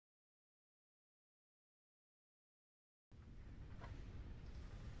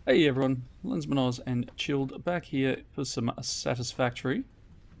Hey everyone, Lensman Oz and Chilled back here for some Satisfactory.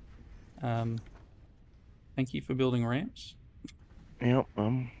 Thank you for building ramps. Yep,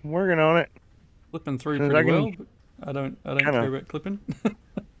 I'm working on it. Clipping through Since pretty I can well, but I don't kind care of. about clipping.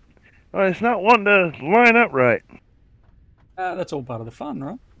 Well, it's not wanting to line up right. That's all part of the fun,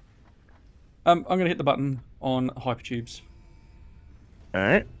 right? I'm gonna hit the button on hypertubes. All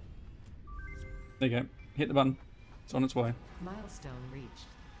right. There you go. Hit the button. It's on its way. Milestone reached.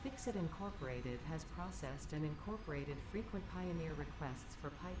 Ficsit Incorporated has processed and incorporated frequent Pioneer requests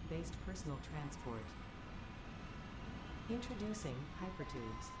for pipe-based personal transport. Introducing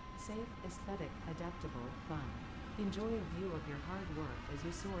Hypertubes. Safe, aesthetic, adaptable, fun. Enjoy a view of your hard work as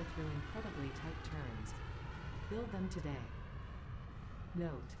you soar through incredibly tight turns. Build them today.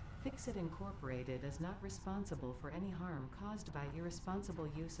 Note: Ficsit Incorporated is not responsible for any harm caused by irresponsible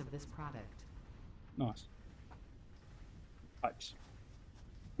use of this product. Nice. Pipes.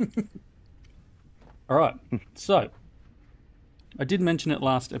 Alright, so I did mention it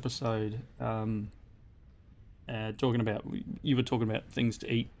last episode. You were talking about things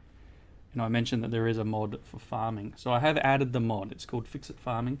to eat, and I mentioned that there is a mod for farming. So I have added the mod. It's called Ficsit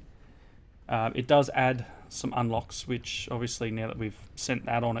Farming. It does add some unlocks, which obviously now that we've sent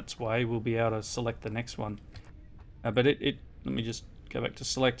that on its way, we'll be able to select the next one. But let me just go back to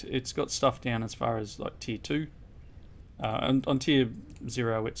select. It's got stuff down as far as like tier 2. And on tier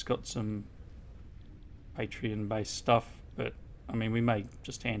 0, it's got some Patreon-based stuff, but I mean, we may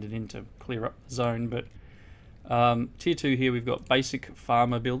just hand it in to clear up the zone, but tier 2 here we've got basic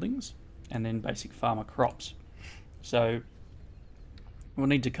farmer buildings and then basic farmer crops. So we'll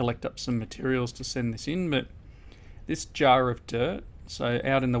need to collect up some materials to send this in, but this jar of dirt, so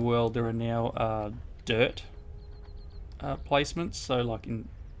out in the world there are now dirt placements, so like in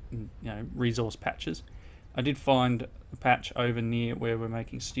resource patches. I did find a patch over near where we're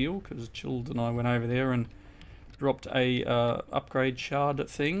making steel because Chilled and I went over there and dropped a upgrade shard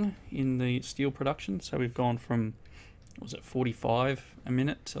thing in the steel production. So we've gone from, what was it, 45 a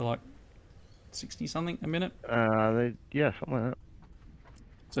minute to like 60 something a minute. Yeah, something like that.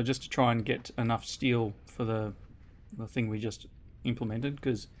 So just to try and get enough steel for the thing we just implemented,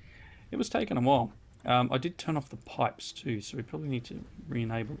 because it was taking a while. I did turn off the pipes too, so we probably need to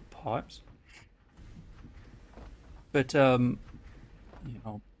re-enable the pipes. But yeah,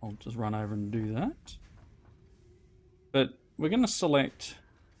 I'll just run over and do that. But we're going to select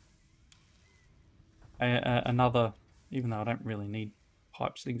another, even though I don't really need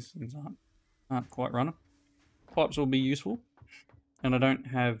pipes, these things aren't quite running. Pipes will be useful, and I don't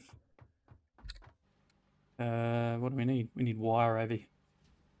have, what do we need? We need wire over here.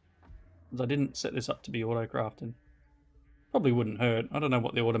 Because I didn't set this up to be auto-crafted. Probably wouldn't hurt. I don't know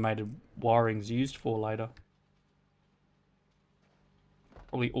what the automated wiring's used for later.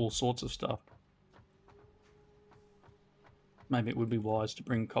 Probably all sorts of stuff. Maybe it would be wise to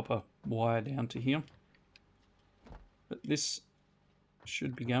bring copper wire down to here. But this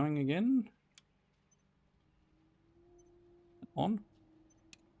should be going again. On.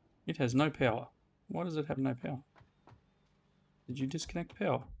 It has no power. Why does it have no power? Did you disconnect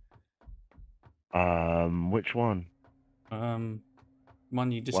power? Which one? One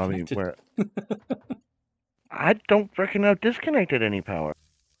you Well, I mean, disconnected. where? I don't reckon I've disconnected any power.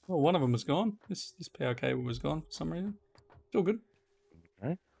 Well, one of them was gone. This power cable was gone for some reason. Still good.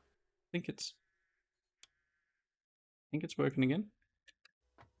 Okay. I think it's working again.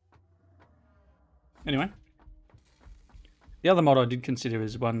 Anyway, the other mod I did consider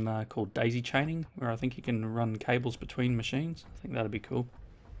is one called daisy chaining, where I think you can run cables between machines. I think that'd be cool.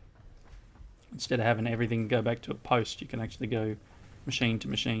 Instead of having everything go back to a post, you can actually go machine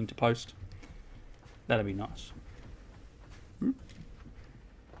to post. That'd be nice.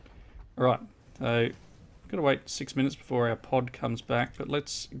 Alright, so gotta wait 6 minutes before our pod comes back, but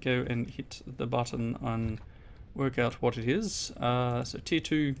let's go and hit the button and work out what it is. So tier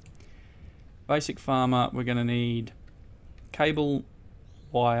 2 basic farmer, we're going to need cable,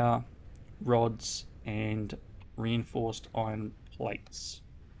 wire, rods, and reinforced iron plates.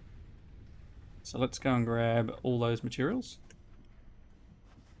 So let's go and grab all those materials.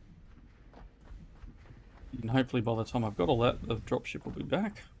 And hopefully by the time I've got all that, the dropship will be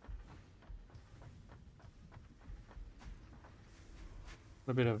back.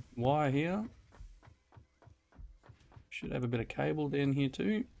 A bit of wire here. Should have a bit of cable down here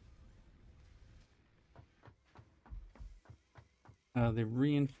too. The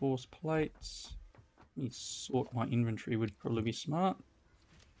reinforced plates. Let me sort my inventory, would probably be smart.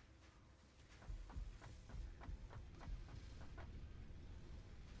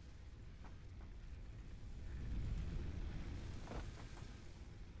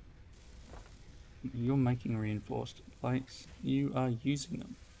 you're making reinforced plates. You are using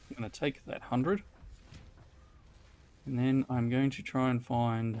them. I'm going to take that 100. And then I'm going to try and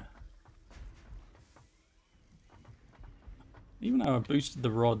find... Even though I boosted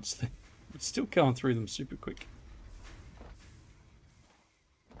the rods, they're still going through them super quick.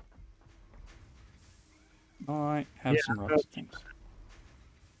 I have some rods, thanks.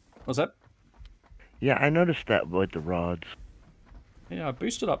 What's that? Yeah, I noticed that with the rods. Yeah, I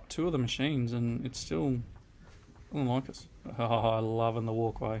boosted up 2 of the machines and it's still doesn't like us. Oh, I'm loving the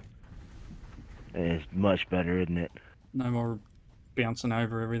walkway. It's much better, isn't it? No more bouncing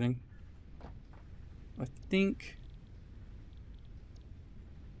over everything. I think...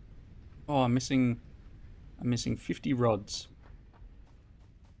 Oh, I'm missing 50 rods.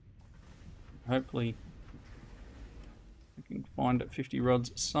 Hopefully I can find 50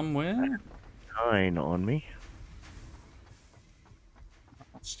 rods somewhere. 9 on me.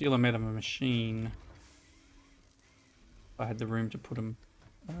 I'll steal them out of a machine. If I had the room to put them.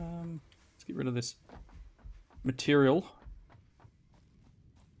 Let's get rid of this material.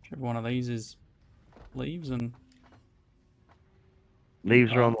 Whichever one of these is leaves and...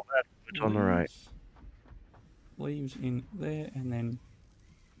 Leaves are on the left, it's on the right. Leaves in there and then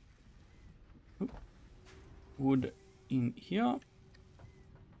wood in here.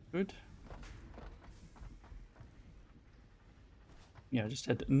 Good. Yeah, I just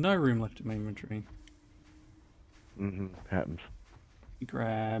had no room left in my inventory. Happens.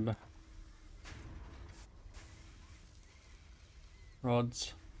 Grab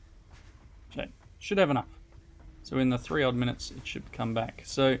rods. Okay, should have enough. So in the 3 odd minutes it should come back.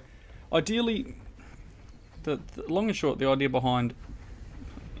 So ideally, the long and short, the idea behind,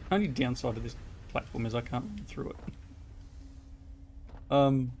 only downside of this platform is I can't run through it.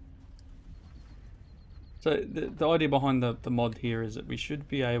 So the idea behind the mod here is that we should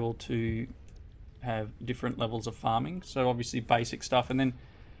be able to have different levels of farming. So obviously basic stuff, and then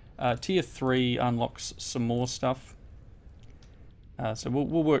tier 3 unlocks some more stuff. So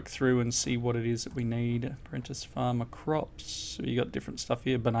we'll work through and see what it is that we need. Apprentice farmer crops. So you got different stuff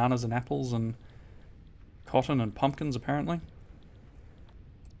here: bananas and apples and cotton and pumpkins apparently.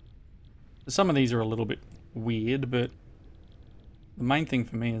 Some of these are a little bit weird, but the main thing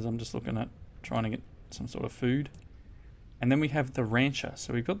for me is I'm just looking at trying to get some sort of food. And then we have the rancher.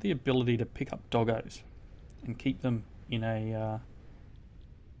 So we've got the ability to pick up doggos and keep them in a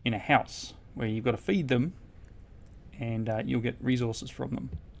house where you've got to feed them, and you'll get resources from them.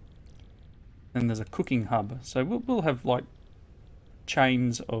 Then there's a cooking hub. So we'll have like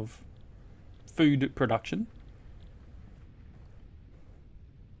chains of food production.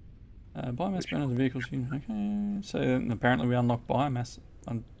 Biomass burners and vehicles. Okay, so apparently we unlock biomass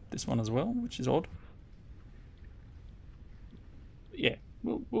on this one as well, which is odd. But yeah,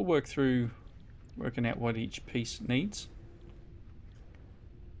 we'll work through working out what each piece needs.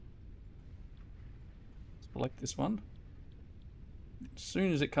 Select this one. As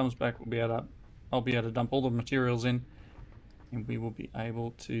soon as it comes back, I'll be able to dump all the materials in, and we will be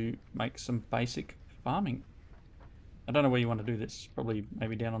able to make some basic farming. I don't know where you want to do this. Probably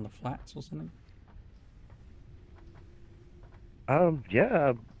maybe down on the flats or something.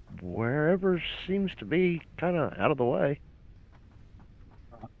 Yeah, wherever seems to be kind of out of the way.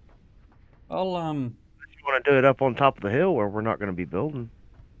 I'll You want to do it up on top of the hill where we're not going to be building?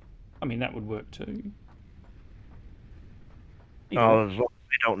 I mean, that would work too. Oh, as long as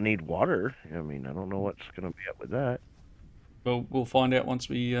we don't need water. I mean, I don't know what's going to be up with that. Well, we'll find out once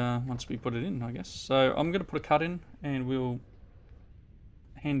we put it in, I guess. So I'm going to put a cut in, and we'll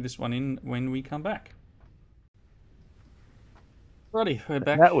hand this one in when we come back. Righty, we're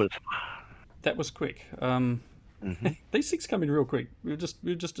back. That was quick. These things come in real quick. We were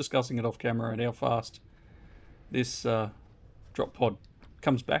just discussing it off camera and how fast this drop pod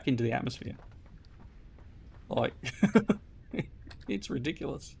comes back into the atmosphere. Like, it's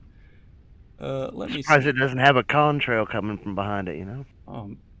ridiculous. Let me see. Surprised it doesn't have a contrail coming from behind it, you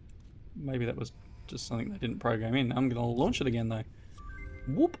know? Maybe that was just something they didn't program in. I'm going to launch it again, though.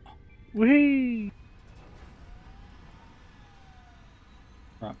 Whoop! Whee!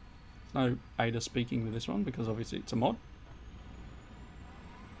 Right. There's no Ada speaking with this one, because obviously it's a mod.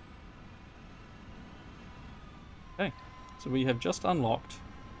 Okay. So we have just unlocked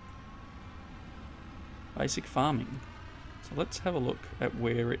basic farming. So let's have a look at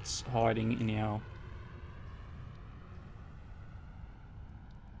where it's hiding in our...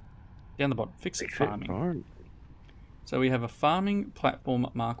 Down the bottom, Ficsit farming. So we have a farming platform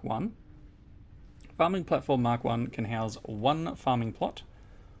Mark 1. Farming platform Mark 1 can house 1 farming plot,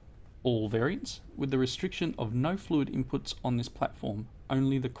 all variants, with the restriction of no fluid inputs on this platform,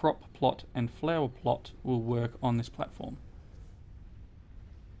 only the crop plot and flower plot will work on this platform.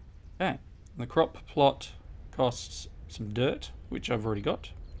 Okay, the crop plot costs some dirt, which I've already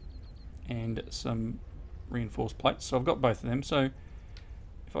got, and some reinforced plates. So I've got both of them. So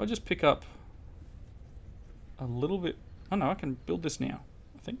if I just pick up a little bit... Oh no, I can build this now,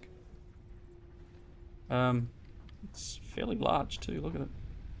 I think. It's fairly large too, look at it.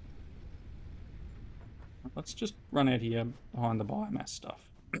 Let's just run out here behind the biomass stuff.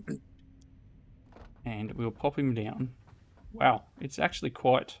 And we'll pop him down. Wow, it's actually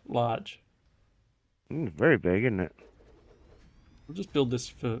quite large. Very big, isn't it? We'll just build this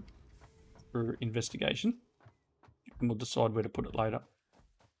for investigation. And we'll decide where to put it later.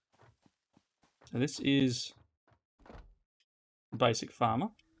 So this is basic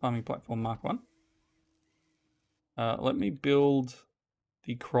farming platform Mark 1. Let me build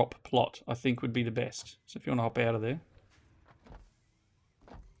the crop plot, I think would be the best. So if you want to hop out of there.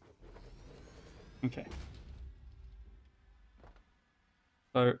 Okay.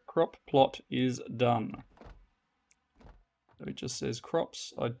 So crop plot is done. So it just says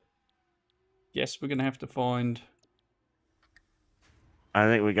crops. I guess we're going to have to find... I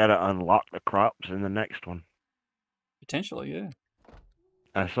think we got to unlock the crops in the next one. Potentially, yeah.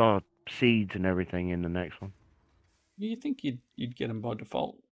 I saw seeds and everything in the next one. You think you'd get them by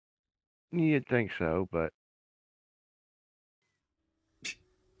default? You'd think so, but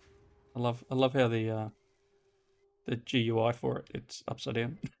I love how the GUI for it's upside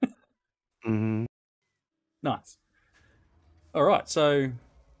down. Nice. All right, so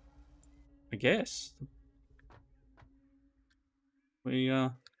I guess we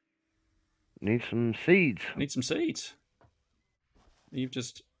need some seeds. Need some seeds. You've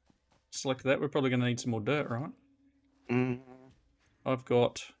just selected that. We're probably going to need some more dirt, right? I've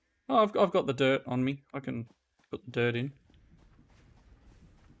got the dirt on me. I can put the dirt in.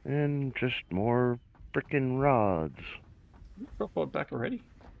 And just more frickin' rods. Drop pod back already.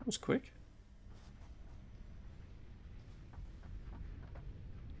 That was quick.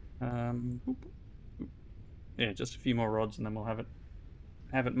 Yeah, just a few more rods and then we'll have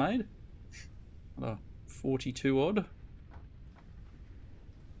it made. Another 42 odd.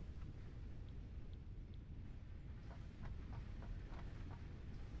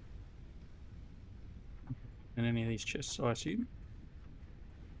 In any of these chests, I assume?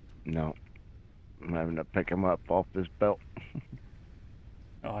 No. I'm having to pick them up off this belt.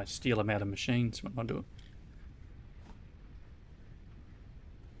 Oh, I steal them out of machines when I do it.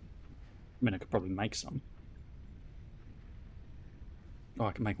 I mean, I could probably make some. Oh,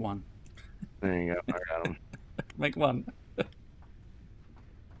 I can make one. There you go. I got them. Make one.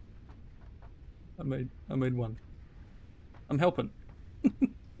 I made one. I'm helping.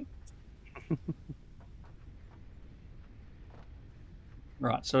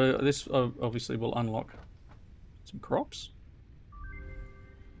 Right, so this obviously will unlock some crops.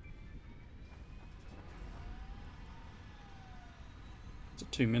 It's a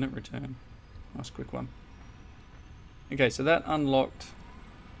 2-minute return. Nice quick one. Okay, so that unlocked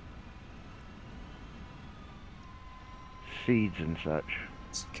Seeds and such.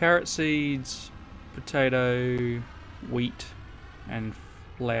 carrot seeds, potato, wheat, and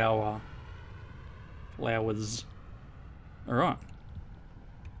flowers. Alright.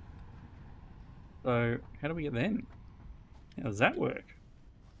 So, how do we get them? How does that work?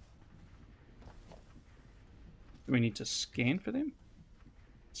 Do we need to scan for them?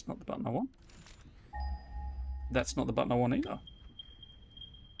 It's not the button I want. That's not the button I want either.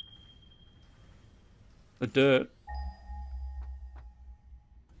 The dirt.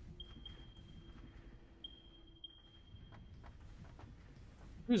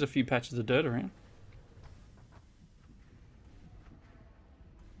 There's a few patches of dirt around.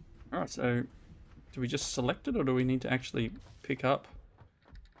 Alright, so do we just select it or do we need to actually pick up?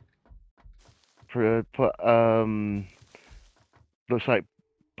 Put looks like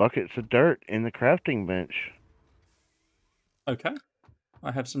buckets of dirt in the crafting bench. Okay.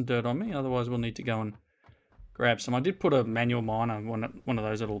 I have some dirt on me, otherwise we'll need to go and grab some. I did put a manual miner, one of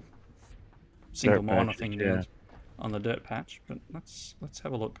those little single miner thing down on the dirt patch, but let's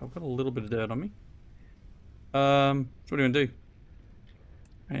have a look. I've got a little bit of dirt on me. What do you want to do?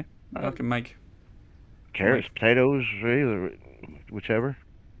 Yeah, I can make carrots, potatoes, either, whichever.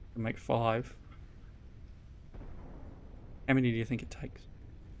 I can make 5. How many do you think it takes?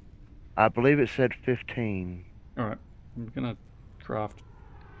 I believe it said 15. Alright, I'm gonna craft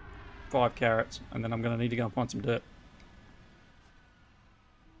 5 carrots and then I'm gonna need to go and find some dirt.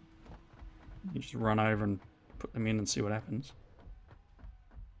 You just run over and put them in and see what happens.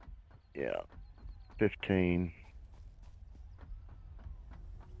 Yeah, 15.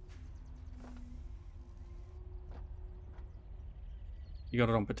 You got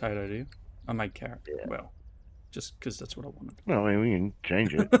it on potato, do you? I made carrot. Yeah. Well, just because that's what I wanted. No, I mean, we can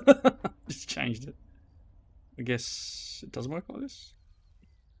change it. Just changed it. I guess it doesn't work like this.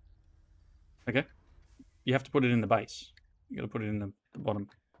 Okay. You have to put it in the base. You got to put it in the bottom.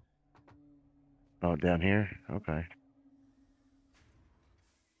 Oh, down here? Okay.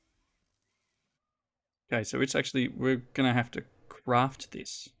 Okay, so it's actually, we're going to have to craft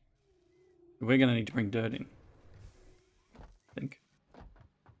this. We're going to need to bring dirt in, I think.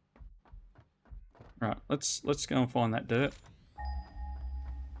 Right, let's go and find that dirt.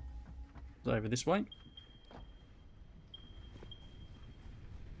 It's over this way.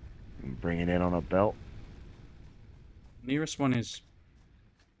 Bring it in on a belt. Nearest one is...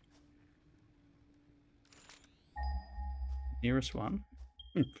 Nearest one,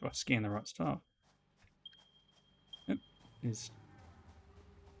 if I scan the right stuff, yep, is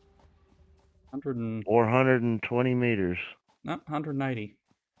 100 and... 420 meters. No, 180.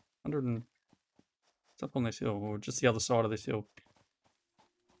 100 and... It's up on this hill, or just the other side of this hill.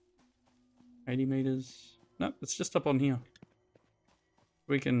 80 meters. No, it's just up on here.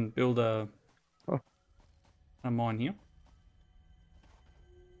 We can build a mine here.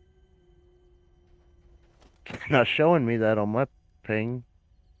 It's not showing me that on my ping.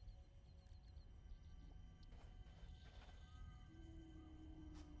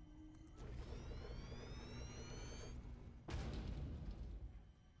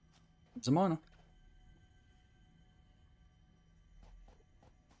 It's a miner.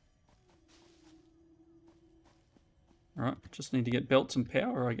 Alright, just need to get belts and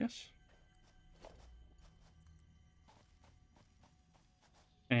power, I guess.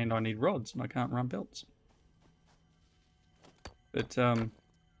 And I need rods, and I can't run belts. But, I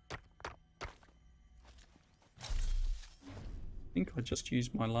think I just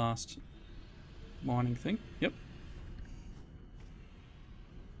used my last mining thing. Yep.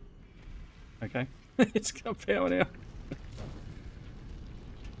 Okay. It's got power now.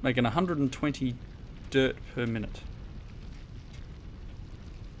 Making 120 dirt per minute.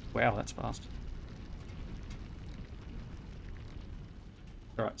 Wow, that's fast.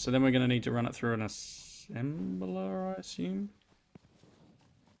 Alright, so then we're going to need to run it through an assembler, I assume.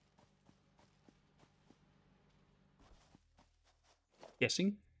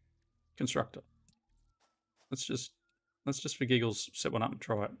 Guessing. Constructor. Let's just for giggles set one up and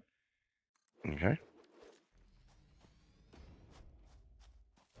try it. Okay.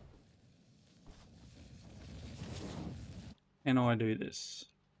 Can I do this?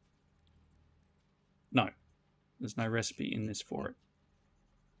 No. There's no recipe in this for it.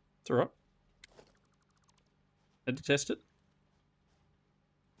 It's alright. Had to test it.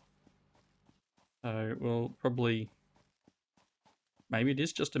 So we'll probably... Maybe it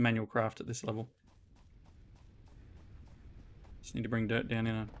is just a manual craft at this level. Just need to bring dirt down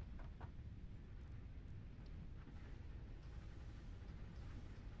in a...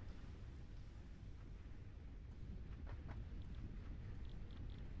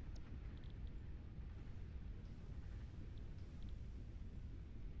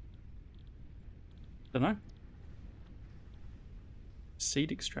 Dunno.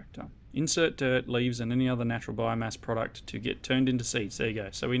 Seed extractor. Insert dirt, leaves, and any other natural biomass product to get turned into seeds. There you go.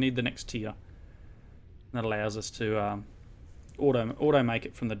 So we need the next tier. That allows us to auto make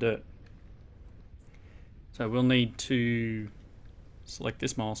it from the dirt. So we'll need to select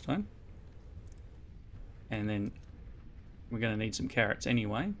this milestone. And then we're going to need some carrots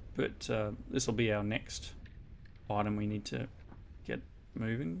anyway. But this will be our next item we need to get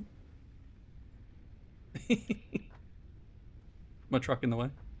moving. My truck in the way.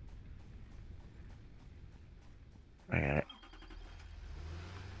 I got it.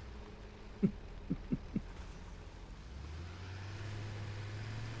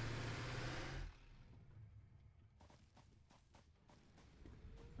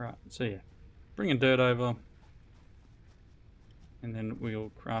 Right, so yeah. Bringing dirt over. And then we'll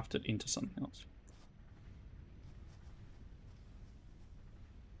craft it into something else.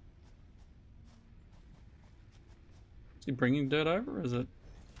 Is he bringing dirt over, or is it...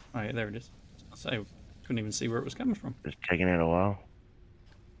 Oh yeah, there it is. I say, couldn't even see where it was coming from. It's taking it a while.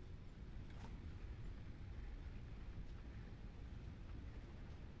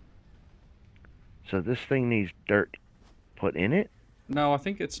 So this thing needs dirt put in it? No, I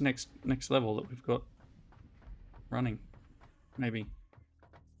think it's next level that we've got running. Maybe.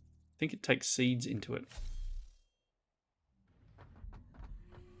 I think it takes seeds into it.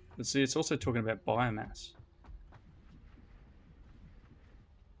 But see, it's also talking about biomass.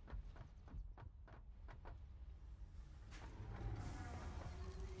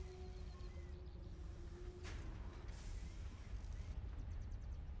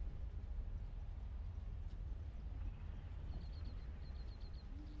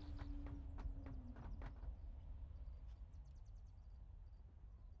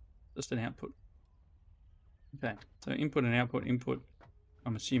 Just an output. Okay, so input and output. Input,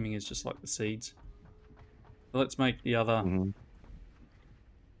 I'm assuming, is just like the seeds. So let's make the other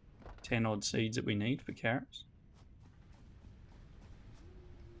 10 odd seeds that we need for carrots.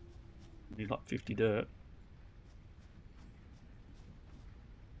 We need like 50 dirt.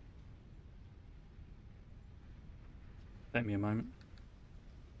 Take me a moment.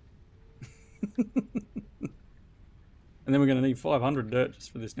 And then we're going to need 500 dirt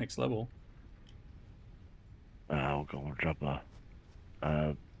just for this next level. I'll go and drop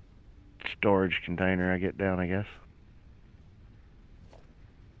a storage container I get down, I guess.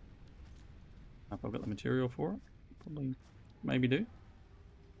 If I've got the material for it, probably, maybe do.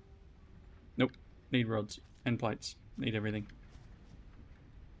 Nope, need rods and plates, need everything.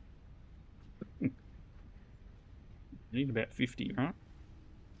 Need about 50, right?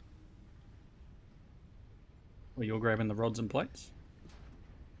 Well, you're grabbing the rods and plates.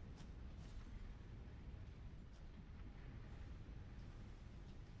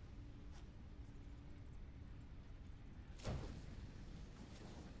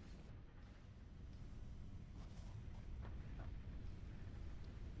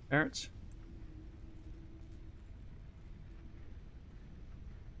 Carrots.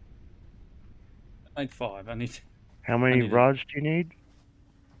 I made 5. I need How many rods do you need?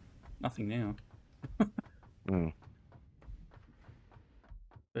 nothing now. Oh.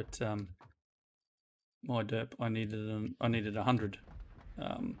 But my dirt, I needed 100,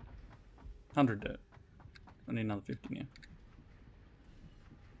 100 dirt. I need another 50 now.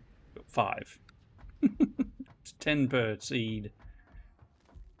 Got 5. It's 10 per seed.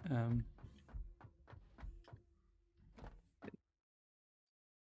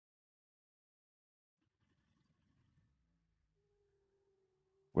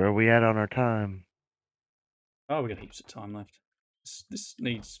 Where are we at on our time? Oh, we got heaps of time left. This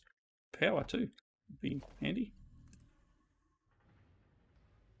needs power too. Be handy.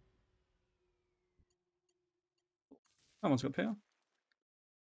 Someone's got power.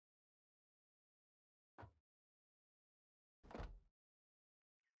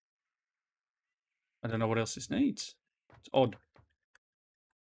 I don't know what else this needs. It's odd.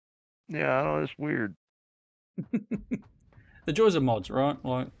 Yeah, I know, it's weird. The joys of mods, right?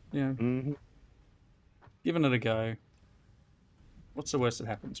 Like, you know, giving it a go. What's the worst that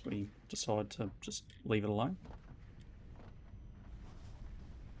happens when you decide to just leave it alone?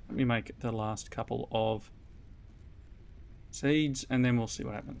 Let me make the last couple of seeds and then we'll see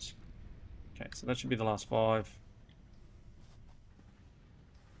what happens. Okay, so that should be the last 5.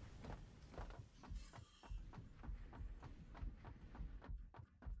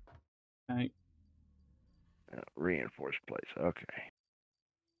 Okay. Reinforced place. Okay.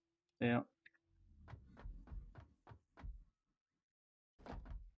 Yeah.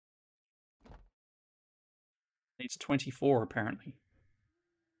 Needs 24 apparently.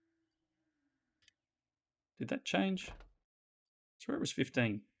 Did that change? I swear it was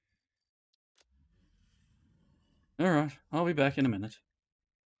 15. Alright, I'll be back in a minute.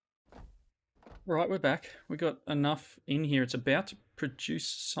 Right, we're back. We got enough in here. It's about to produce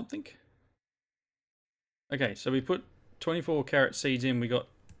something. Okay, so we put 24 carrot seeds in. We got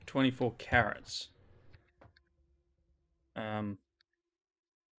 24 carrots. Don't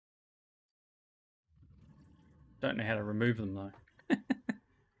know how to remove them though.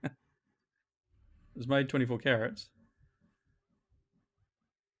 It's made 24 carrots.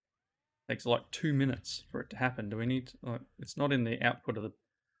 Takes like 2 minutes for it to happen. Do we need, like, it's not in the output of the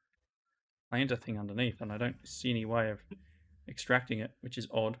planter thing underneath, and I don't see any way of extracting it, which is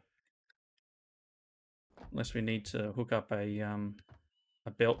odd. Unless we need to hook up a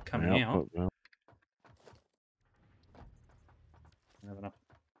belt coming out. Well. Don't have enough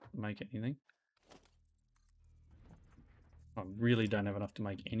to make anything. I really don't have enough to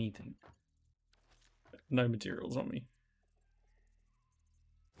make anything. No materials on me.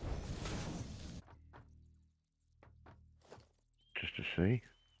 Just to see.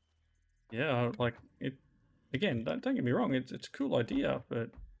 Yeah, like it. Again, don't get me wrong. It's a cool idea, but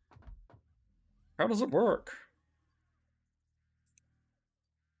how does it work?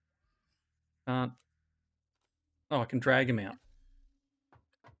 Oh, I can drag him out.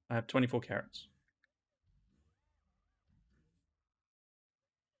 I have 24 carrots.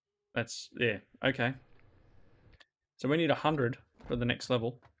 That's, yeah, okay. So we need 100 for the next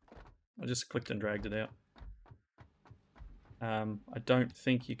level. I just clicked and dragged it out. I don't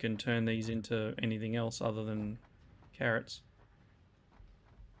think you can turn these into anything else other than carrots.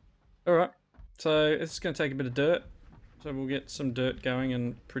 Alright, so it's going to take a bit of dirt. So we'll get some dirt going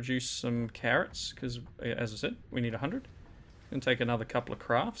and produce some carrots, because as I said, we need 100. Going to take another couple of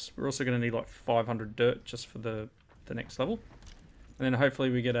crafts. We're also going to need like 500 dirt just for the next level. And then hopefully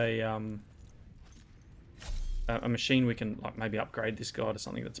we get a machine we can like maybe upgrade this guy to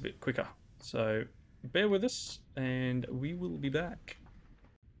something that's a bit quicker. So bear with us and we will be back.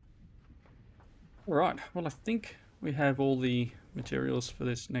 Alright, well I think we have all the materials for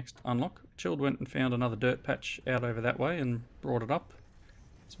this next unlock. Chilled went and found another dirt patch out over that way and brought it up.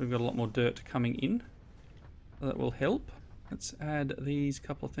 So we've got a lot more dirt coming in. So that will help. Let's add these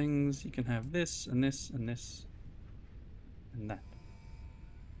couple of things. You can have this and this and this and that.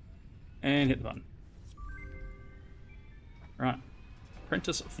 And hit the button. Right.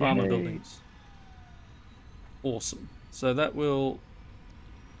 Apprentice Farmer Buildings. Awesome. So that will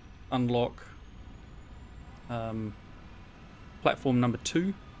unlock platform number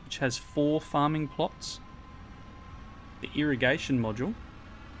 2, which has 4 farming plots. The irrigation module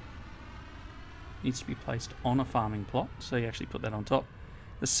needs to be placed on a farming plot, so you actually put that on top.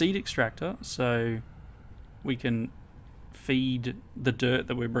 The seed extractor, so we can feed the dirt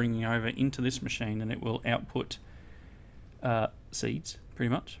that we're bringing over into this machine and it will output seeds, pretty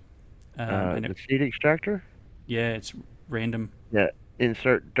much. The seed extractor? Yeah, it's random. Yeah,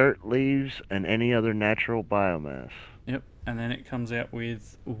 insert dirt, leaves, and any other natural biomass. Yep, and then it comes out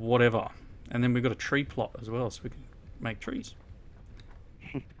with whatever. And then we've got a tree plot as well, so we can make trees.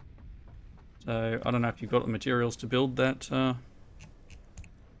 So, I don't know if you've got the materials to build that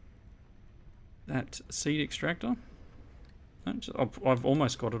that seed extractor. I've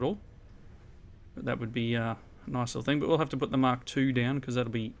almost got it all. But that would be a nice little thing. But we'll have to put the Mark II down because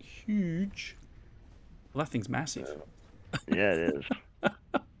that'll be huge. Well, that thing's massive. Yeah, it is.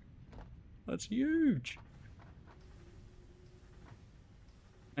 That's huge.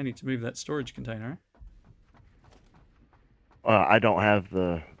 I need to move that storage container. I don't have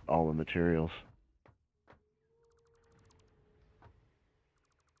all the materials.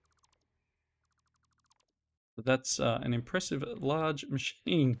 But that's an impressive large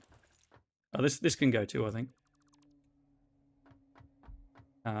machine. Oh, this can go too, I think.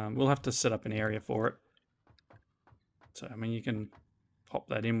 We'll have to set up an area for it. So, I mean, you can pop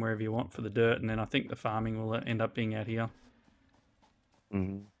that in wherever you want for the dirt, and then I think the farming will end up being out here.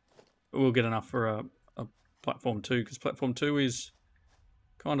 Mm-hmm. But we'll get enough for a platform 2, because platform 2 is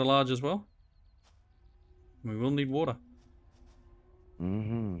kind of large as well. We will need water.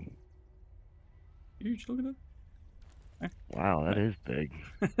 Mm-hmm. Huge, look at it. Okay. Wow, that is big.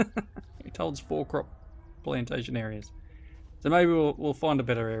 It holds 4 crop plantation areas. So maybe we'll find a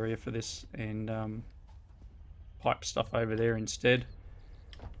better area for this and pipe stuff over there instead.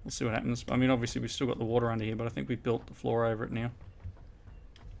 We'll see what happens. I mean, obviously we've still got the water under here, but I think we've built the floor over it now.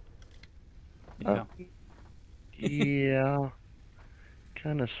 Yeah. Yeah.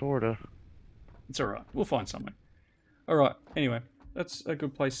 Kind of, sort of. It's alright. We'll find somewhere. Alright, anyway. That's a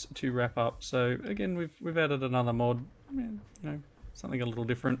good place to wrap up. So, again, we've added another mod. I mean, you know, something a little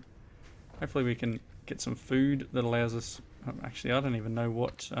different. Hopefully we can get some food that allows us... Actually, I don't even know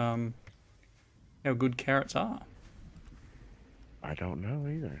what... how good carrots are. I don't know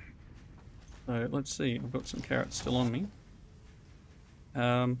either. So, let's see. I've got some carrots still on me.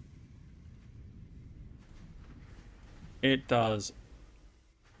 It does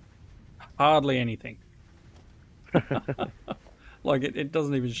hardly anything. Like it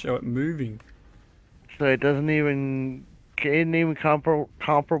doesn't even show it moving. So it isn't even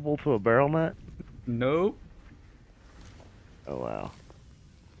comparable to a barrel nut? Nope. Oh wow.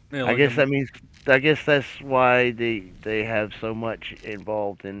 Yeah, I guess that's why they have so much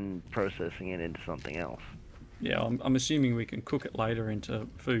involved in processing it into something else. Yeah, I'm assuming we can cook it later into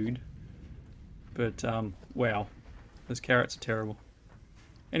food. But wow, those carrots are terrible.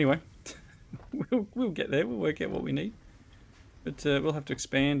 Anyway, we'll get there. We'll work out what we need. But we'll have to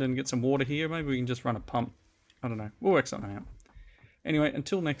expand and get some water here. Maybe we can just run a pump. I don't know. We'll work something out. Anyway,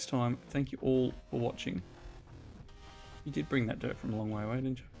 until next time, thank you all for watching. You did bring that dirt from a long way away,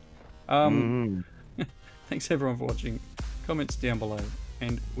 didn't you? Thanks everyone for watching. Comments down below.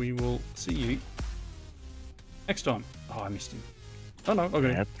 And we will see you next time. Oh, I missed him. Oh no, I got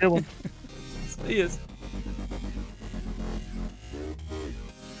him. Have a good one. See yous.